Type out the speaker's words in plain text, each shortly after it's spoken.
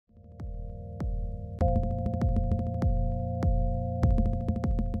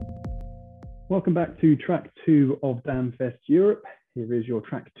Welcome back to track 2 of DAMFest Europe. Here is your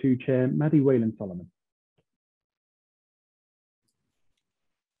track 2 chair, Maddie Whalen-Solomon.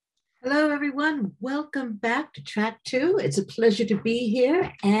 Hello, everyone. Welcome back to track 2. It's a pleasure to be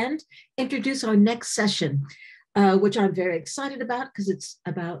here and introduce our next session, which I'm very excited about because it's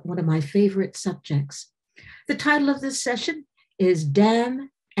about one of my favorite subjects. The title of this session is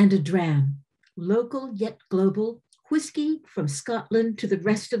Dam and a Dram, Local Yet Global, Whiskey from Scotland to the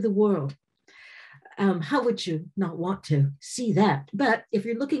Rest of the World. How would you not want to see that? But if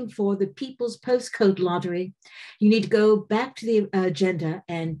you're looking for the People's Postcode Lottery, you need to go back to the agenda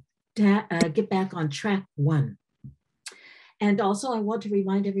and get back on track 1. And also, I want to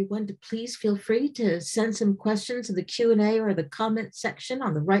remind everyone to please feel free to send some questions in the Q&A or the comment section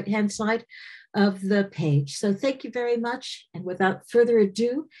on the right-hand side of the page. So thank you very much. And without further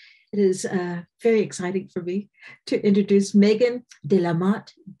ado, it is very exciting for me to introduce Megan de la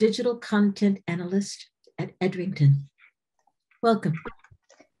Motte, Digital Content Analyst at Edrington. Welcome.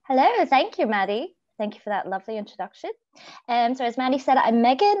 Hello, thank you, Maddie. Thank you for that lovely introduction. So as Maddie said, I'm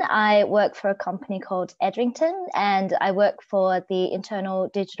Megan. I work for a company called Edrington, and I work for the internal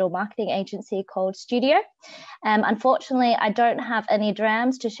digital marketing agency called STUDIO. Unfortunately, I don't have any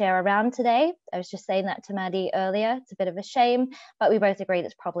drams to share around today. I was just saying that to Maddie earlier. It's a bit of a shame, but we both agreed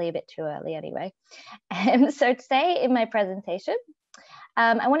it's probably a bit too early anyway. So today in my presentation,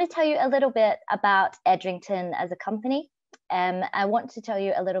 I want to tell you a little bit about Edrington as a company. I want to tell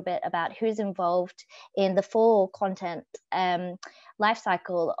you a little bit about who's involved in the full content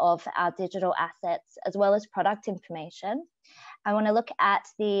lifecycle of our digital assets, as well as product information. I want to look at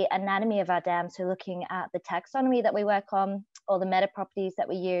the anatomy of our dam, so looking at the taxonomy that we work on, all the meta properties that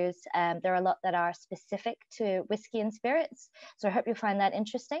we use. There are a lot that are specific to whiskey and spirits, so I hope you find that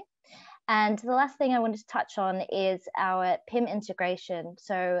interesting. And the last thing I wanted to touch on is our PIM integration.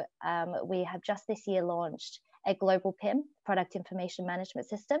 So we have just this year launched a Global PIM, Product Information Management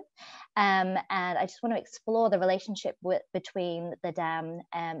System. And I just want to explore the relationship between the DAM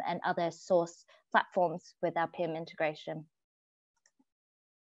and other source platforms with our PIM integration.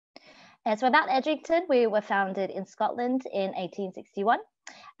 So about Edrington, we were founded in Scotland in 1861,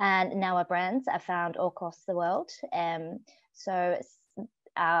 and now our brands are found all across the world. So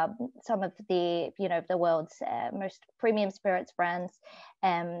some of the, the world's most premium spirits brands,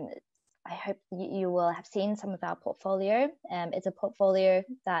 I hope you will have seen some of our portfolio. It's a portfolio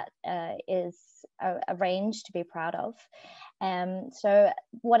that is a range to be proud of. So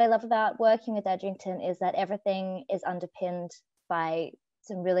what I love about working with Edrington is that everything is underpinned by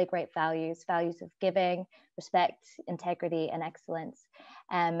some really great values of giving, respect, integrity, and excellence.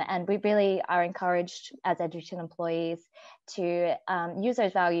 And we really are encouraged as Edrington employees to use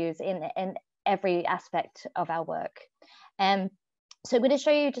those values in every aspect of our work. So I'm going to show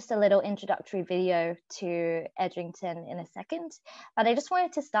you just a little introductory video to Edrington in a second, but I just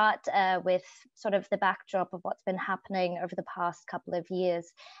wanted to start with sort of the backdrop of what's been happening over the past couple of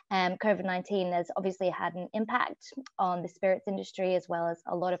years. COVID-19 has obviously had an impact on the spirits industry as well as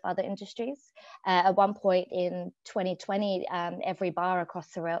a lot of other industries. At one point in 2020, every bar across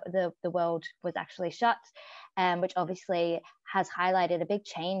the world was actually shut, which obviously has highlighted a big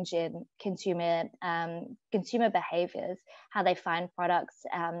change in consumer behaviors, how they find products,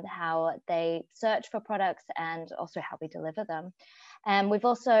 how they search for products, and also how we deliver them. We've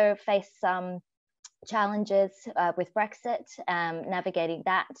also faced some challenges with Brexit, navigating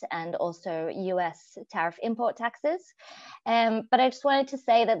that, and also US tariff import taxes. But I just wanted to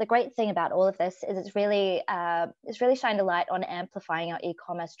say that the great thing about all of this is it's really shined a light on amplifying our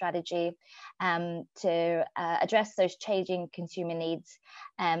e-commerce strategy to address those changing consumer needs.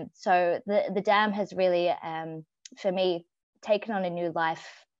 So the DAM has really, for me, taken on a new life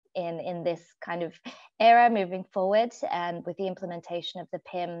in this kind of era moving forward. And with the implementation of the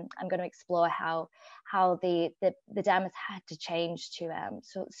PIM, I'm going to explore how the DAM has had to change to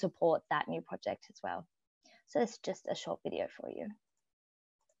support that new project as well. So this is just a short video for you.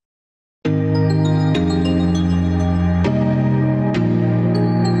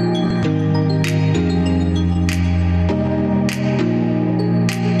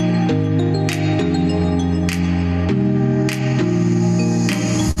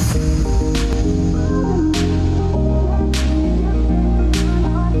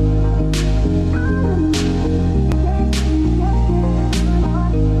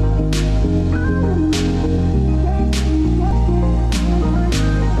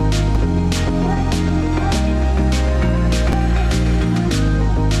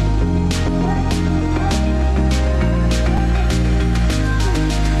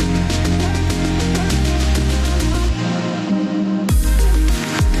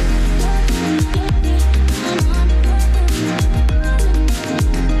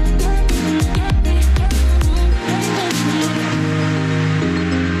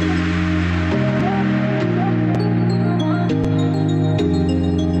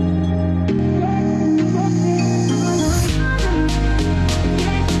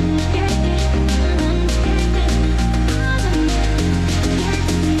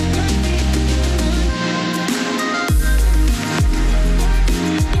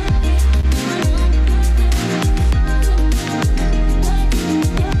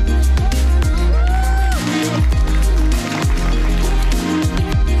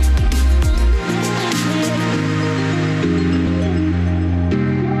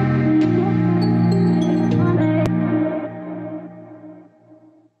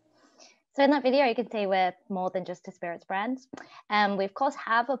 So in that video, you can see we're more than just a spirits brand. We of course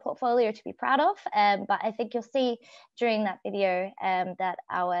have a portfolio to be proud of, but I think you'll see during that video that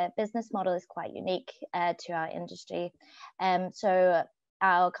our business model is quite unique to our industry. So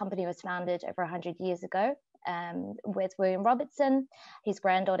our company was founded over 100 years ago with William Robertson. His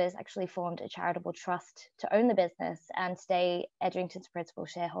granddaughters actually formed a charitable trust to own the business, and today Edrington's principal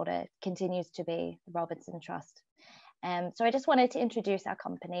shareholder continues to be the Robertson Trust. So I just wanted to introduce our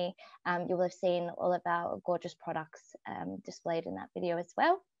company. You will have seen all of our gorgeous products displayed in that video as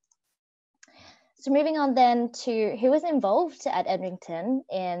well. So moving on then to who is involved at Edrington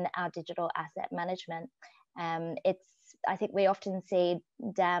in our digital asset management. I think we often see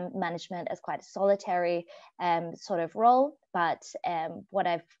DAM management as quite a solitary sort of role, but what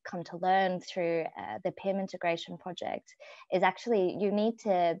I've come to learn through the PIM integration project is actually you need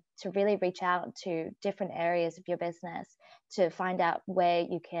to really reach out to different areas of your business to find out where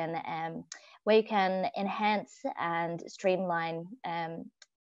you can enhance and streamline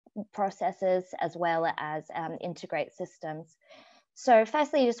processes as well as integrate systems. So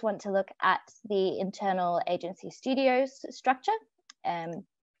firstly, you just want to look at the internal agency studios structure.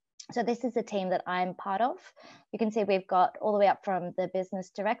 So this is the team that I'm part of. You can see we've got all the way up from the business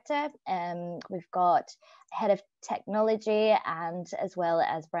director, we've got head of technology and as well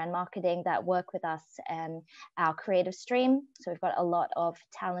as brand marketing that work with us, our creative stream. So we've got a lot of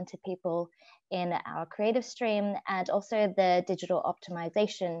talented people in our creative stream, and also the digital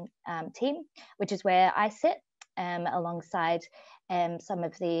optimization team, which is where I sit alongside some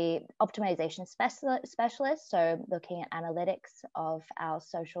of the optimization specialists, so looking at analytics of our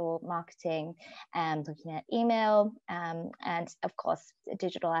social marketing and looking at email, and of course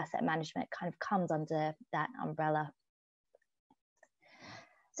digital asset management kind of comes under that umbrella.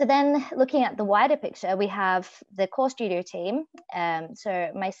 So then looking at the wider picture, we have the core studio team.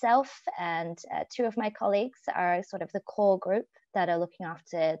 So myself and two of my colleagues are sort of the core group that are looking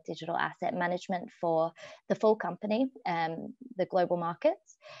after digital asset management for the full company, the global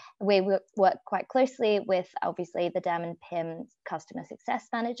markets. We work quite closely with obviously the DAM and PIM customer success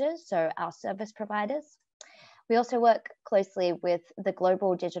managers, so our service providers. We also work closely with the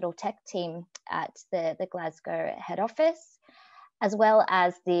global digital tech team at the Glasgow head office, as well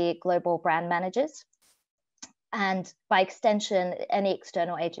as the global brand managers, and by extension, any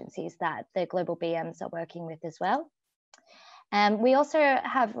external agencies that the global BMs are working with as well. We also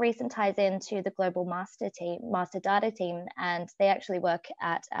have recent ties into the global master data team, and they actually work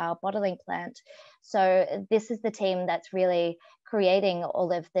at our bottling plant. So this is the team that's really creating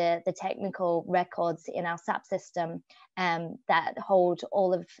all of the technical records in our SAP system that hold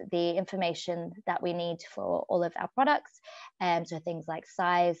all of the information that we need for all of our products. So things like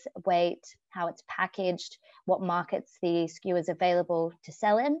size, weight, how it's packaged, what markets the SKU is available to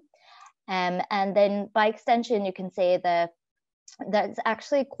sell in. And then by extension, you can see that's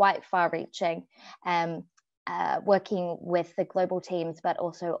actually quite far-reaching, working with the global teams, but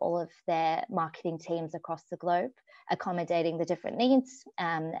also all of their marketing teams across the globe, accommodating the different needs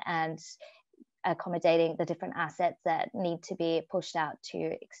and accommodating the different assets that need to be pushed out to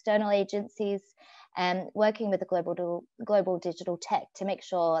external agencies, and working with the global digital tech to make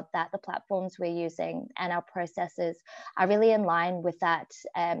sure that the platforms we're using and our processes are really in line with that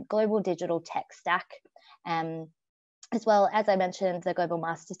global digital tech stack. As well as I mentioned, the global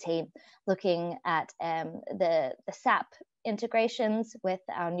master team looking at the SAP integrations with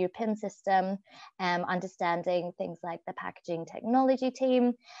our new PIM system, understanding things like the packaging technology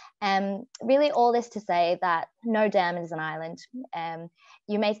team. Really all this to say that no DAM is an island.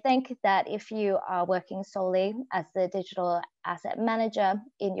 You may think that if you are working solely as the digital asset manager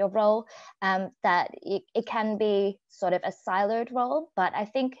in your role, that it can be sort of a siloed role, but I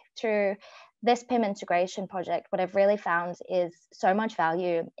think through this PIM integration project, what I've really found is so much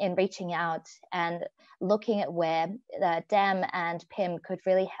value in reaching out and looking at where the DAM and PIM could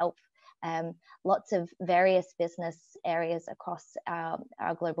really help lots of various business areas across our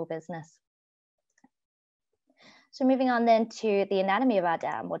global business. So moving on then to the anatomy of our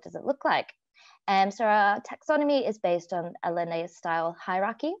DAM, what does it look like? So our taxonomy is based on a Linnaeus style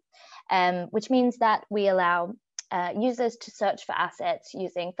hierarchy, which means that we allow users to search for assets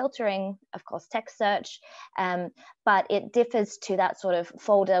using filtering, of course, text search, but it differs to that sort of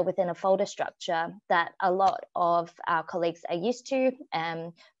folder within a folder structure that a lot of our colleagues are used to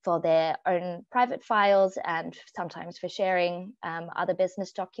for their own private files and sometimes for sharing other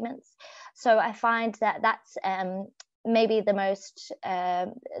business documents. So I find that that's maybe the most,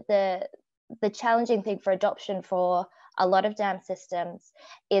 the challenging thing for adoption for a lot of DAM systems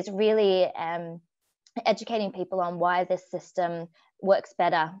is really educating people on why this system works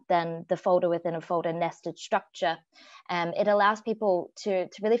better than the folder within a folder nested structure. It allows people to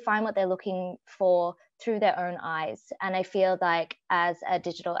really find what they're looking for through their own eyes. And I feel like as a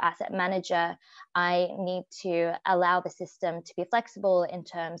digital asset manager, I need to allow the system to be flexible in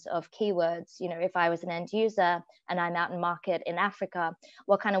terms of keywords. You know, if I was an end user and I'm out in market in Africa,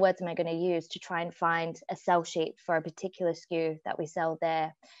 what kind of words am I going to use to try and find a sell sheet for a particular SKU that we sell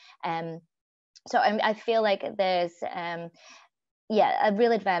there? So I feel like there's a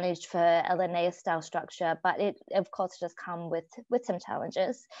real advantage for a Linnaeus style structure, but it of course does come with some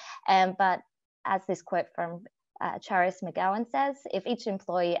challenges. But as this quote from Charis McGowan says, if each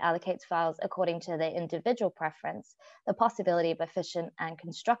employee allocates files according to their individual preference, the possibility of efficient and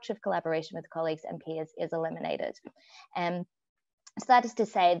constructive collaboration with colleagues and peers is eliminated. So that is to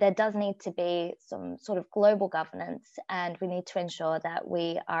say, there does need to be some sort of global governance, and we need to ensure that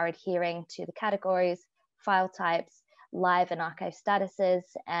we are adhering to the categories, file types, live and archive statuses,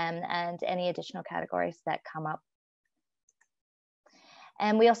 and any additional categories that come up.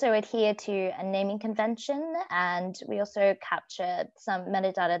 And we also adhere to a naming convention, and we also capture some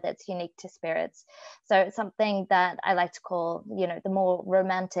metadata that's unique to spirits. So something that I like to call, you know, the more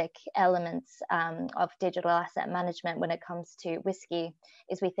romantic elements of digital asset management when it comes to whiskey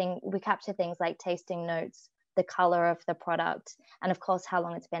is we capture things like tasting notes, the color of the product, and of course, how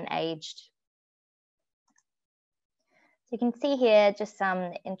long it's been aged. So you can see here just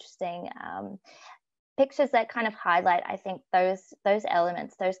some interesting pictures that kind of highlight, I think, those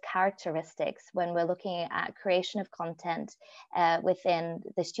elements, those characteristics when we're looking at creation of content within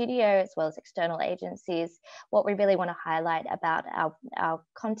the studio as well as external agencies, what we really want to highlight about our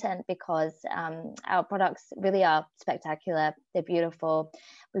content, because our products really are spectacular, they're beautiful.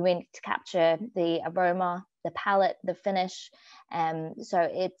 We need to capture the aroma, the palette, the finish. So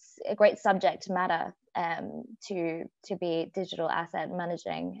it's a great subject matter to be digital asset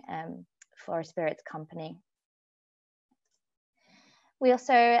managing for a spirits company. We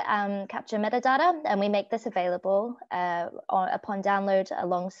also capture metadata, and we make this available upon download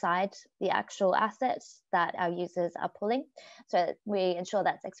alongside the actual assets that our users are pulling. So we ensure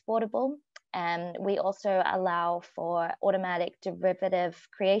that's exportable. And we also allow for automatic derivative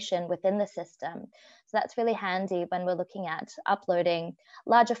creation within the system. So that's really handy when we're looking at uploading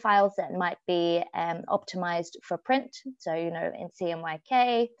larger files that might be optimized for print. So, you know, in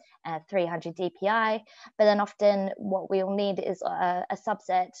CMYK, 300 DPI, but then often what we'll need is a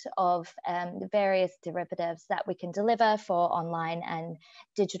subset of various derivatives that we can deliver for online and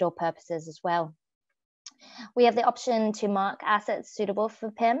digital purposes as well. We have the option to mark assets suitable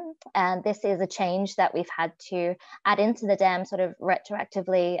for PIM, and this is a change that we've had to add into the DAM sort of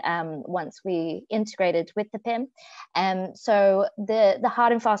retroactively once we integrated with the PIM. So the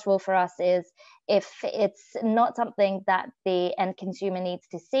hard and fast rule for us is if it's not something that the end consumer needs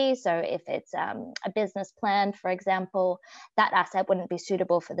to see, so if it's a business plan, for example, that asset wouldn't be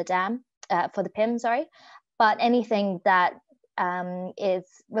suitable for the DAM, for the PIM, sorry, but anything that is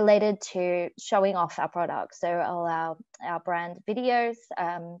related to showing off our products. So all our brand videos,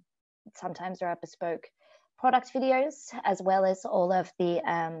 sometimes there are bespoke product videos, as well as all of the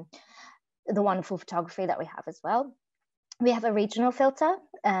wonderful photography that we have as well. We have a regional filter.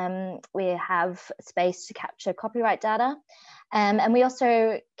 We have space to capture copyright data. And we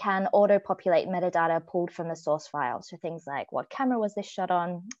also can auto-populate metadata pulled from the source file. So things like what camera was this shot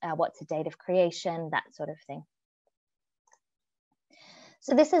on, what's the date of creation, that sort of thing.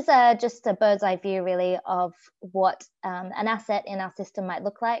 So this is just a bird's eye view really of what an asset in our system might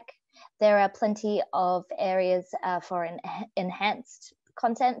look like. There are plenty of areas for enhanced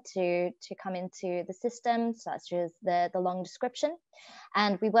content to come into the system, such as the long description.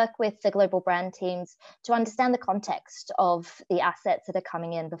 And we work with the global brand teams to understand the context of the assets that are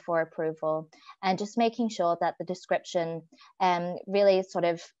coming in before approval, and just making sure that the description really sort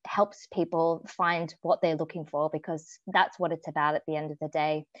of helps people find what they're looking for, because that's what it's about at the end of the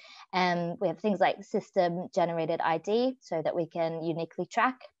day. And we have things like system generated ID so that we can uniquely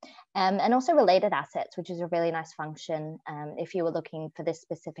track, and also related assets, which is a really nice function. If you were looking for this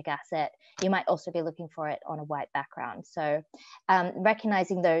specific asset, you might also be looking for it on a white background. So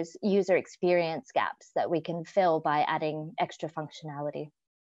recognizing those user experience gaps that we can fill by adding extra functionality.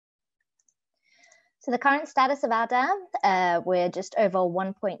 So the current status of our DAM, we're just over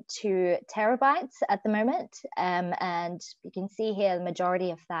 1.2 terabytes at the moment. And you can see here, the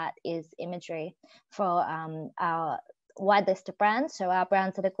majority of that is imagery for our wide list of brands. So our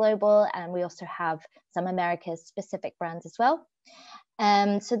brands that are global, and we also have some Americas specific brands as well.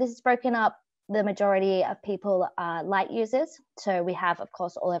 So this is broken up the majority of people are light users. So we have, of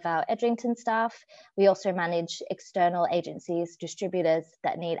course, all of our Edrington staff. We also manage external agencies, distributors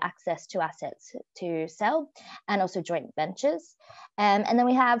that need access to assets to sell, and also joint ventures. And then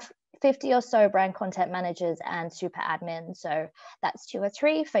we have 50 or so brand content managers and super admin. So that's 2 or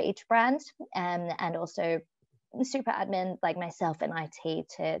 3 for each brand, and also super admin like myself in IT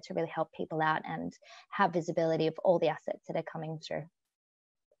to really help people out and have visibility of all the assets that are coming through.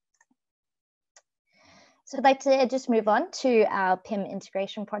 So I'd like to just move on to our PIM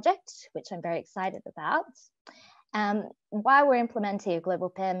integration project, which I'm very excited about. While we're implementing Global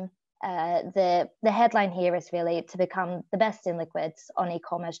PIM, the headline here is really to become the best in liquids on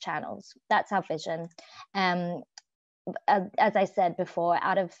e-commerce channels. That's our vision. As I said before,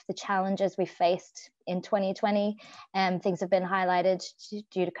 out of the challenges we faced in 2020, things have been highlighted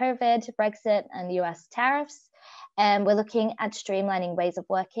due to COVID, Brexit, and US tariffs. And we're looking at streamlining ways of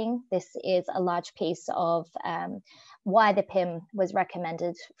working. This is a large piece of why the PIM was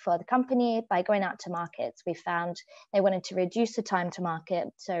recommended for the company. By going out to markets, we found they wanted to reduce the time to market.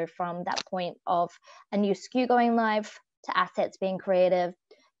 So from that point of a new SKU going live to assets being created,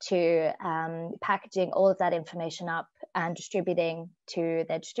 to packaging all of that information up and distributing to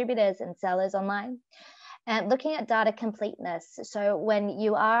their distributors and sellers online. And looking at data completeness. So when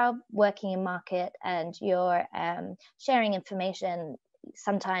you are working in market and you're sharing information,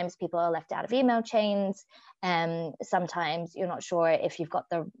 sometimes people are left out of email chains, and sometimes you're not sure if you've got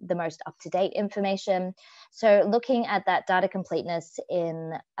the most up-to-date information. So looking at that data completeness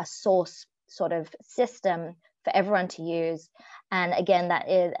in a source sort of system for everyone to use. And again, that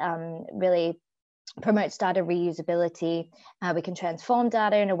is really promotes data reusability. We can transform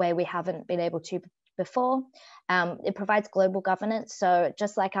data in a way we haven't been able to before. It provides global governance. So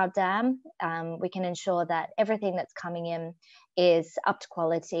just like our DAM, we can ensure that everything that's coming in is up to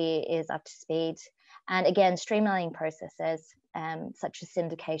quality, is up to speed. And again, streamlining processes such as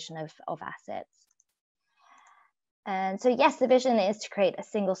syndication of assets. And so yes, the vision is to create a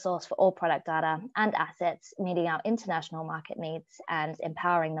single source for all product data and assets, meeting our international market needs and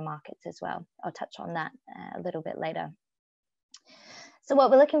empowering the markets as well. I'll touch on that a little bit later. So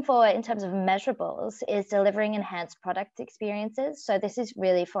what we're looking for in terms of measurables is delivering enhanced product experiences. So this is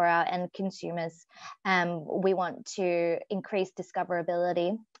really for our end consumers. We want to increase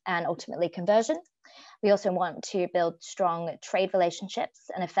discoverability and ultimately conversion. We also want to build strong trade relationships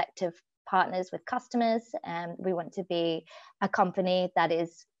and effective partners with customers, and we want to be a company that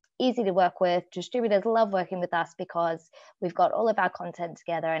is easy to work with. Distributors love working with us because we've got all of our content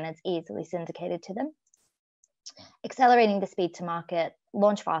together and it's easily syndicated to them. Accelerating the speed to market,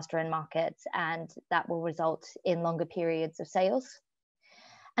 launch faster in markets, and that will result in longer periods of sales.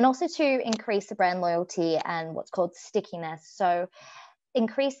 And also to increase the brand loyalty and what's called stickiness. So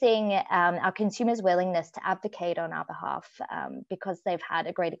increasing our consumers' willingness to advocate on our behalf because they've had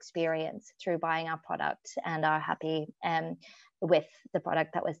a great experience through buying our product and are happy with the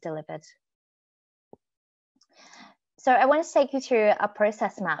product that was delivered. So I want to take you through a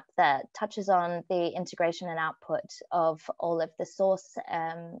process map that touches on the integration and output of all of the source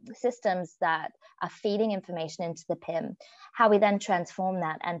systems that are feeding information into the PIM, how we then transform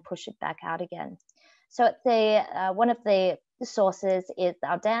that and push it back out again. So at the one of the sources is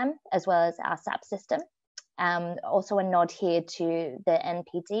our DAM, as well as our SAP system. Also a nod here to the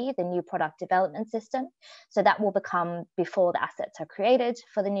NPD, the new product development system. So that will become before the assets are created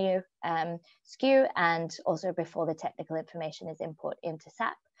for the new SKU and also before the technical information is input into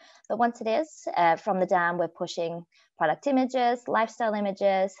SAP. But once it is, from the DAM, we're pushing product images, lifestyle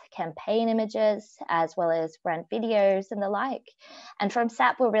images, campaign images, as well as brand videos and the like. And from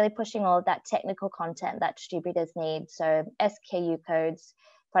SAP, we're really pushing all of that technical content that distributors need. So SKU codes,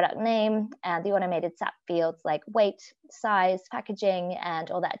 product name, and the automated SAP fields like weight, size, packaging, and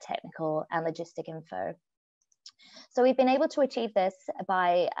all that technical and logistic info. So we've been able to achieve this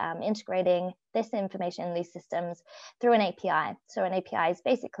by integrating this information in these systems through an API. So an API is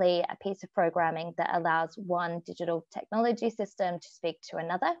basically a piece of programming that allows one digital technology system to speak to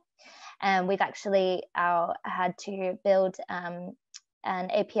another. And we've actually had to build an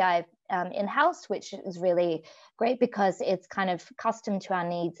API in-house, which is really great because it's kind of custom to our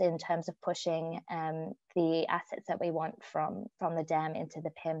needs in terms of pushing the assets that we want from the DAM into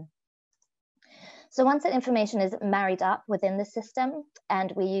the PIM. So once that information is married up within the system,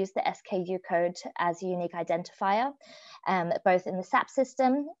 and we use the SKU code as a unique identifier, both in the SAP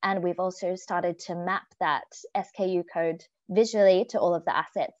system, and we've also started to map that SKU code visually to all of the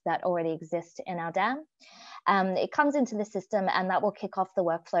assets that already exist in our DAM. It comes into the system and that will kick off the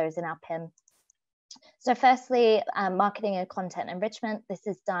workflows in our PIM. So firstly, marketing and content enrichment. This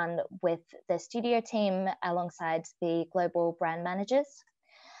is done with the studio team alongside the global brand managers.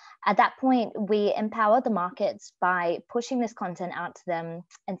 At that point, we empower the markets by pushing this content out to them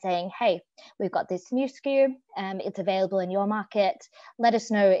and saying, hey, we've got this new SKU, it's available in your market. Let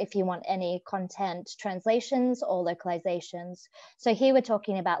us know if you want any content translations or localizations. So here we're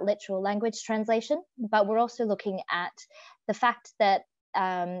talking about literal language translation, but we're also looking at the fact that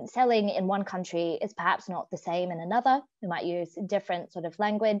selling in one country is perhaps not the same in another. We might use a different sort of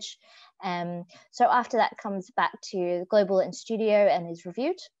language. So after that comes back to global and studio and is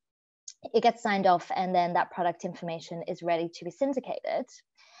reviewed, it gets signed off, and then that product information is ready to be syndicated.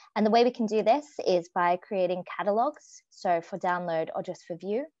 And the way we can do this is by creating catalogs, so for download or just for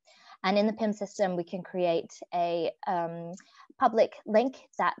view. And in the PIM system, we can create a public link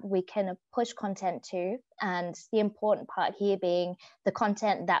that we can push content to. And the important part here being the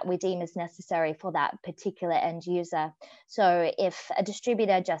content that we deem is necessary for that particular end user. So if a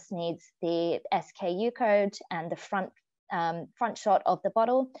distributor just needs the SKU code and the front shot of the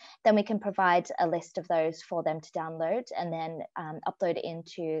bottle, then we can provide a list of those for them to download and then upload it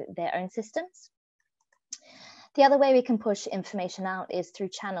into their own systems. The other way we can push information out is through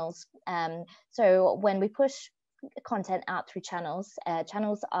channels. So when we push content out through channels,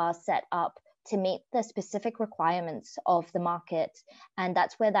 channels are set up to meet the specific requirements of the market. And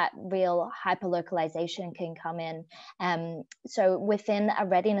that's where that real hyper-localization can come in. So within a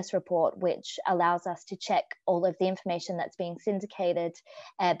readiness report, which allows us to check all of the information that's being syndicated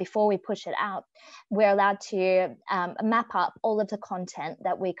before we push it out, we're allowed to map up all of the content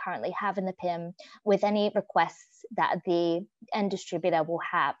that we currently have in the PIM with any requests that the end distributor will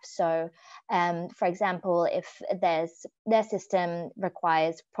have. So for example, if their system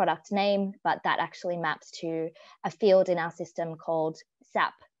requires product name, but that actually maps to a field in our system called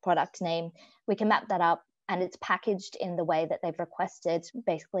SAP product name, we can map that up and it's packaged in the way that they've requested,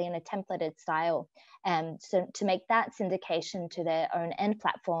 basically in a templated style. So to make that syndication to their own end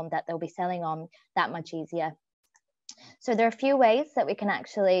platform that they'll be selling on that much easier. So there are a few ways that we can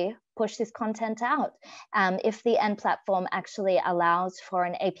actually push this content out. If the end platform actually allows for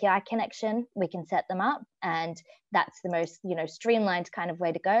an API connection, we can set them up, and that's the most streamlined kind of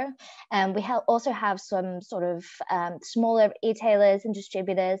way to go. And we also have some sort of smaller e-tailers and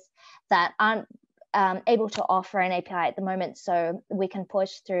distributors that aren't able to offer an API at the moment, so we can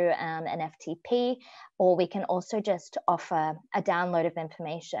push through an FTP, or we can also just offer a download of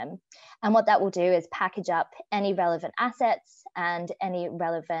information. And what that will do is package up any relevant assets and any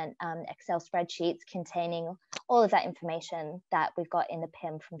relevant Excel spreadsheets containing all of that information that we've got in the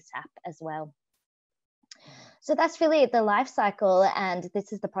PIM from SAP as well. So that's really the life cycle, and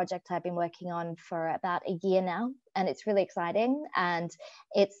this is the project I've been working on for about a year now, and it's really exciting, and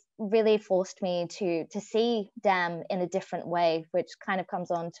it's really forced me to see DAM in a different way, which kind of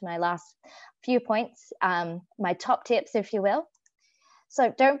comes on to my last few points, my top tips, if you will.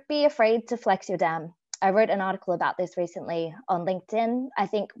 So don't be afraid to flex your DAM. I wrote an article about this recently on LinkedIn. I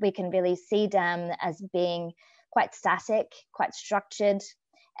think we can really see DAM as being quite static, quite structured,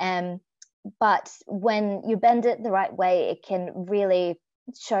 but when you bend it the right way, it can really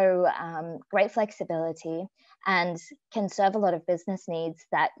show great flexibility and can serve a lot of business needs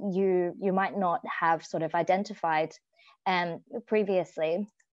that you might not have sort of identified previously.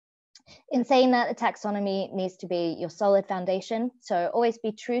 In saying that, a taxonomy needs to be your solid foundation. So always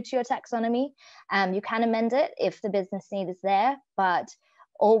be true to your taxonomy. You can amend it if the business need is there, but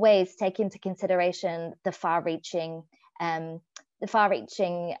always take into consideration the far-reaching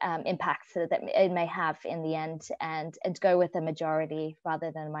impacts that it may have in the end, and go with a majority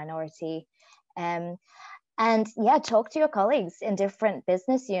rather than a minority. And yeah, talk to your colleagues in different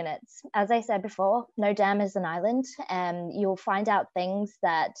business units. As I said before, no DAM is an island, and you'll find out things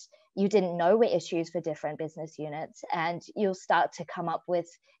that you didn't know were issues for different business units, and you'll start to come up with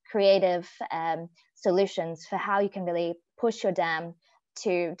creative solutions for how you can really push your DAM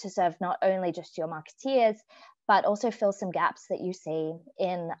to serve not only just your marketeers, but also fill some gaps that you see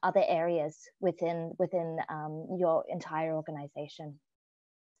in other areas within your entire organization.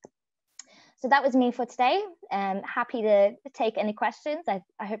 So that was me for today. Happy to take any questions.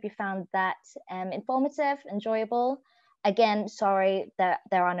 I hope you found that informative, enjoyable. Again, sorry that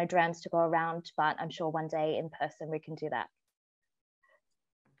there are no drams to go around, but I'm sure one day in person we can do that.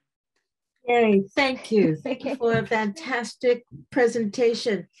 Yay, thank you. Thank you for a fantastic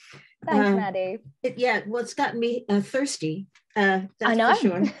presentation. Thanks, Maddie. What's gotten me thirsty That's I know. for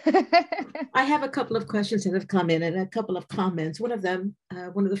sure. I have a couple of questions that have come in and a couple of comments. One of them,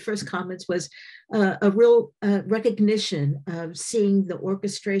 one of the first comments was a real recognition of seeing the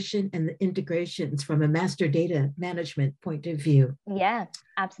orchestration and the integrations from a master data management point of view. Yeah,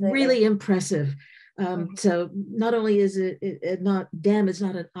 absolutely. Really impressive. So not only is DAM is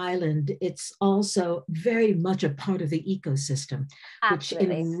not an island, it's also very much a part of the ecosystem, Absolutely.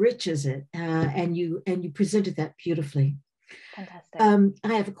 which enriches it. And you presented that beautifully. Fantastic.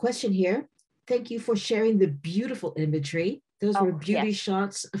 I have a question here. Thank you for sharing the beautiful imagery. Those were beauty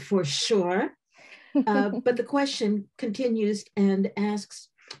shots for sure. But the question continues and asks,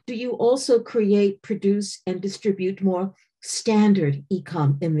 do you also create, produce, and distribute more standard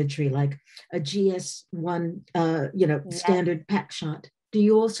e-com imagery like a GS1, standard pack shot? Do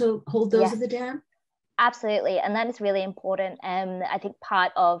you also hold those at the DAM? Absolutely, and that is really important. I think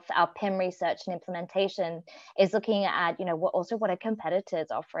part of our PIM research and implementation is looking at, what are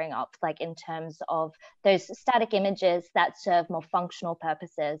competitors offering up, like in terms of those static images that serve more functional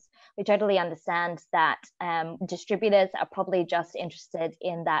purposes. We totally understand that distributors are probably just interested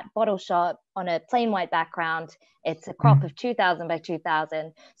in that bottle shot on a plain white background. It's a crop of 2000 by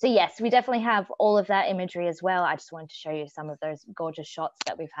 2000. So yes, we definitely have all of that imagery as well. I just wanted to show you some of those gorgeous shots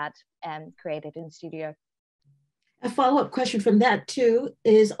that we've had created in studio. A follow-up question from that too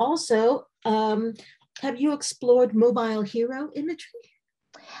is also, have you explored mobile hero imagery?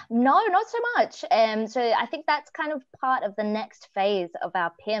 No, not so much. So I think that's kind of part of the next phase of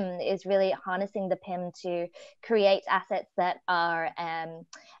our PIM, is really harnessing the PIM to create assets that are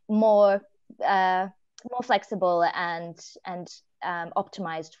more flexible and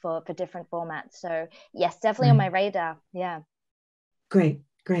optimized for different formats. So yes, definitely on my radar. Yeah. Great.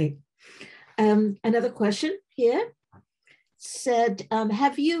 Another question here said,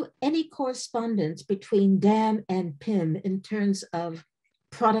 have you any correspondence between DAM and PIM in terms of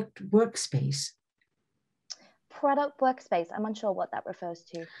product workspace? Product workspace, I'm unsure what that refers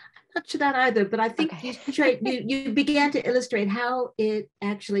to. I'm not sure that either, but I think you began to illustrate how it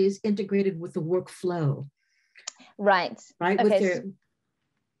actually is integrated with the workflow. Right. Okay.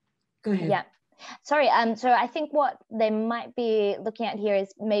 Go ahead. Yeah. Sorry, so I think what they might be looking at here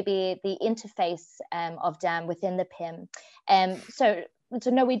is maybe the interface of DAM within the PIM. So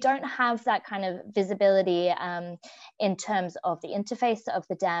no, we don't have that kind of visibility in terms of the interface of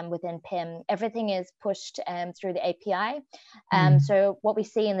the DAM within PIM. Everything is pushed through the API. So what we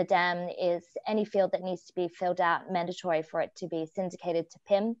see in the DAM is any field that needs to be filled out, mandatory for it to be syndicated to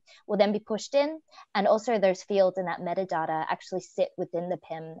PIM, will then be pushed in. And also those fields and that metadata actually sit within the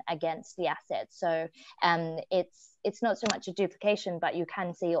PIM against the asset. So it's not so much a duplication, but you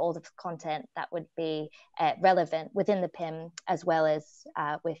can see all the content that would be relevant within the PIM as well as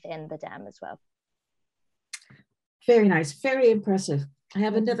within the DAM as well. Very nice, very impressive. I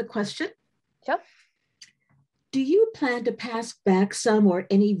have another question. Sure. Do you plan to pass back some or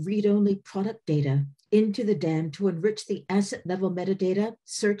any read-only product data into the DAM to enrich the asset level metadata,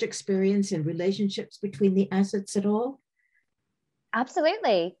 search experience, and relationships between the assets at all?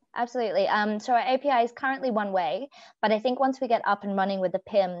 Absolutely. So our API is currently one way, but I think once we get up and running with the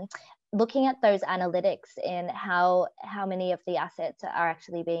PIM, looking at those analytics in how many of the assets are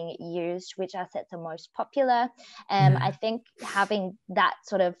actually being used, which assets are most popular, I think having that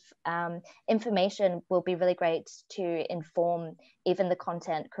sort of information will be really great to inform even the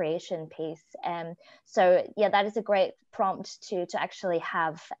content creation piece. So yeah, that is a great prompt to actually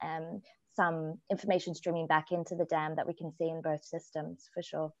have some information streaming back into the DAM that we can see in both systems for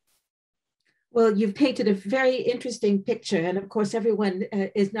sure. Well, you've painted a very interesting picture. And of course, everyone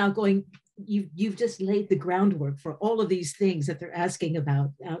is now going, you've just laid the groundwork for all of these things that they're asking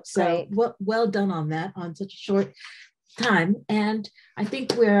about. So well done on that on such a short time. And I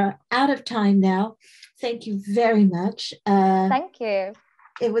think we're out of time now. Thank you very much. Thank you.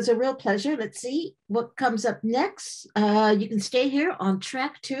 It was a real pleasure. Let's see what comes up next. You can stay here on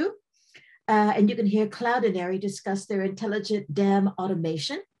track 2. And you can hear Cloudinary discuss their intelligent DAM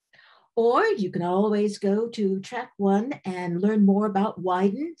automation. Or you can always go to track 1 and learn more about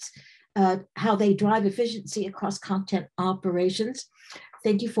Widens, how they drive efficiency across content operations.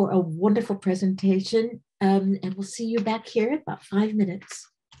 Thank you for a wonderful presentation. And we'll see you back here in about 5 minutes.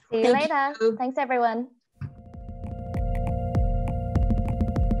 See you later. Thanks, everyone.